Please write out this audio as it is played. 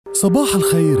صباح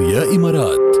الخير يا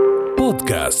إمارات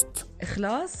بودكاست.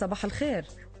 إخلاص، صباح الخير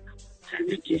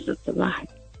حبيبتي. صباحك.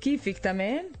 كيفك؟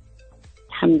 تمام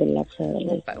الحمد لله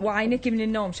بخير. وعينك من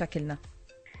النوم شكلنا.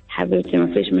 حبيبتي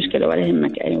ما فيش مشكلة ولا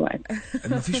يهمك أي وقت.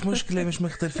 ما فيش مشكلة، مش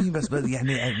مختلفين، بس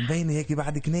يعني مبينة هيك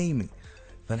بعدك نايمة،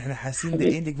 فنحن حاسين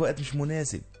دقيقك وقت مش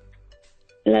مناسب.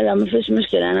 لا ما فيش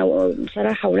مشكلة. أنا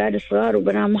بصراحة أولادي صغار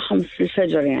وبنام معهم في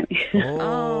الفجر يعني.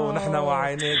 نحن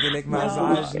وعيناك لك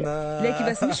مزعجنا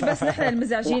ليكي بس مش نحن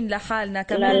المزعجين لحالنا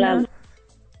كمان. لا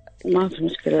ما في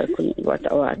مشكلة، كل وقت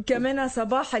أوقات. كمان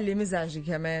صباح اللي مزعجي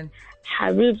كمان.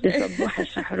 حبيبتي صبوح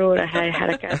الشحرورة، هاي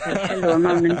حركاتها الحلوة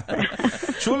ما بننسى.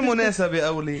 شو المناسبة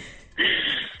أولي؟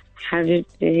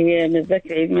 حبيبتي هي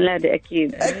نتذكر عيد ميلادي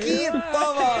أكيد. أكيد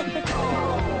طبعا.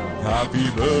 Happy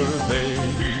birthday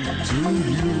to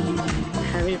you.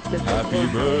 حبيبتي Happy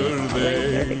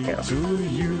birthday to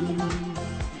you.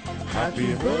 Happy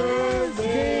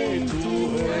birthday to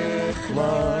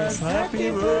إخلاص. Happy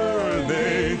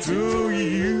birthday to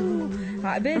you.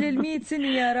 عقبال 100 سنة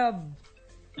يا رب.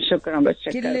 شكرا،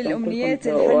 بتشكركم كل الأمنيات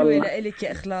الحلوة لإلك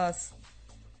يا إخلاص.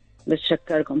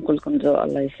 بتشكركم كلكم ذوق،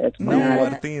 الله يسعدكم.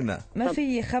 نورتينا. ما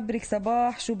في خبرك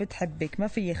صباح شو بتحبك، ما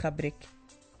في خبرك.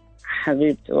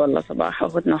 حبيبتي والله صباح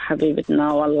أختنا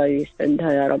وحبيبتنا، والله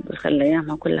يسعدها يا رب، يخلي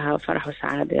أيامها كلها فرح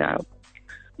وسعادة يا رب.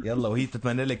 يلا، وهي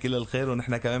تتمنى لك كل الخير،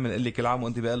 ونحن كمان بنقول لك كل عام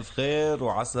وانت بألف خير،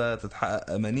 وعسى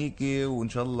تتحقق أمانيكي، وإن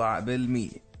شاء الله عقبال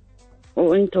 100.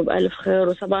 وانتم بألف خير.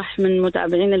 وصباح من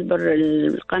متابعين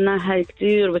القناة هاي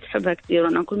كتير بتحبها كتير،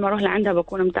 وانا كل ما اروح لعندها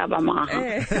بكون متابعة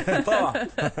معها. طبعا.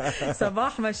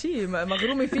 صباح ماشي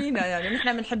مغرومة فينا يعني،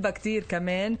 نحن بنحبها كتير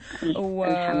كمان.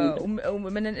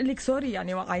 ومن نقول لك سوري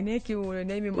يعني عيناكي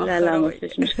ونايمي مؤخرة. لا ما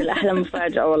فيش مشكلة، احلى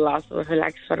مفاجأة والله عصور،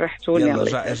 بالعكس فرحتوني.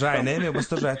 يلا رجعي نامي، وبس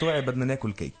ترجعي توعي بدنا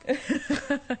ناكل كيك.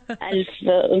 ألف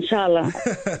إن شاء الله.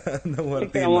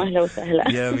 نورتينا. واهلا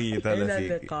وسهلا يا ميت، هلا إلى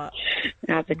فيك. اللقاء.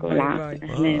 يعطيكم العافية.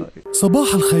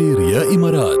 صباح الخير يا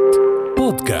إمارات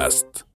بودكاست.